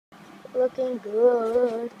Looking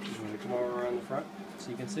good. You want to come over around the front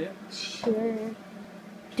so you can see it? Sure.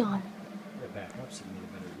 Done. Right back up so you can get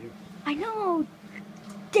a better view. I know,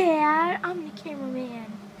 Dad. I'm the cameraman.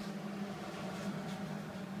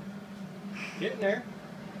 Getting there.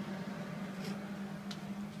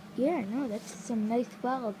 Yeah, I know. That's some nice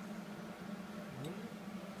weld.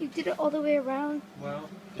 You did it all the way around. Well,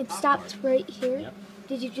 It stopped right here. Yep.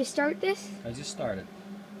 Did you just start this? I just started.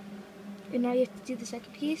 And now you have to do the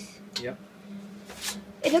second piece? Yep.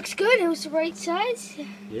 It looks good. It was the right size.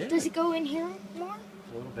 Yeah. Does it go in here more?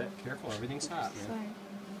 A little bit. Careful. Everything's hot, man. Fine.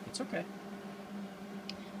 It's okay.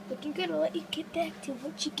 Looking good. I'll let you get back to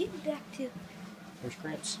what you getting back to. There's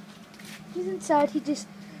Gramps. He's inside. He just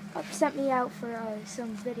sent me out for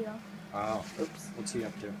some video. Oh. Oops. What's he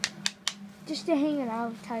up to? Just to hanging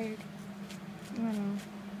out. Tired. I don't know.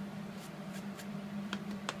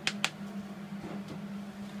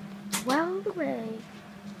 Weld away.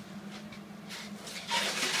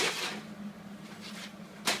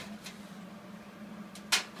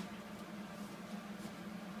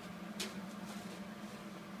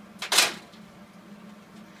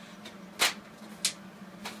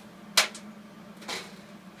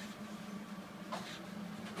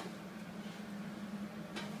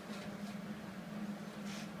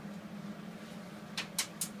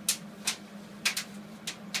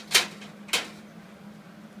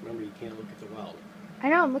 Remember, you can't look at the weld. I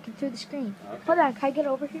know, I'm looking through the screen. Okay. Hold on, can I get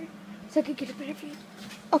over here? So I can get a better view?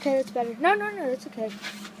 Okay, that's better. No, that's okay.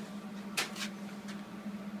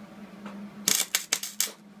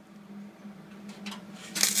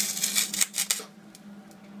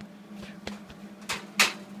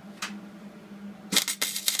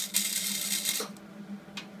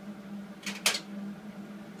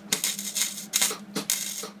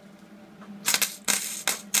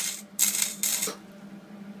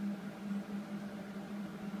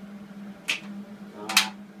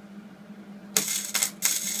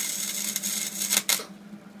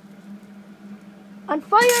 On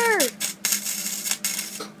fire!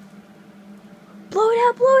 Blow it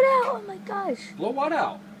out, blow it out! Oh my gosh. Blow what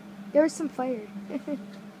out? There was some fire.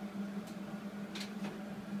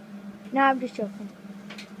 Nah, I'm just joking.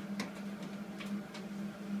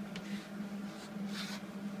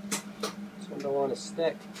 This one don't want to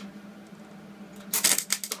stick.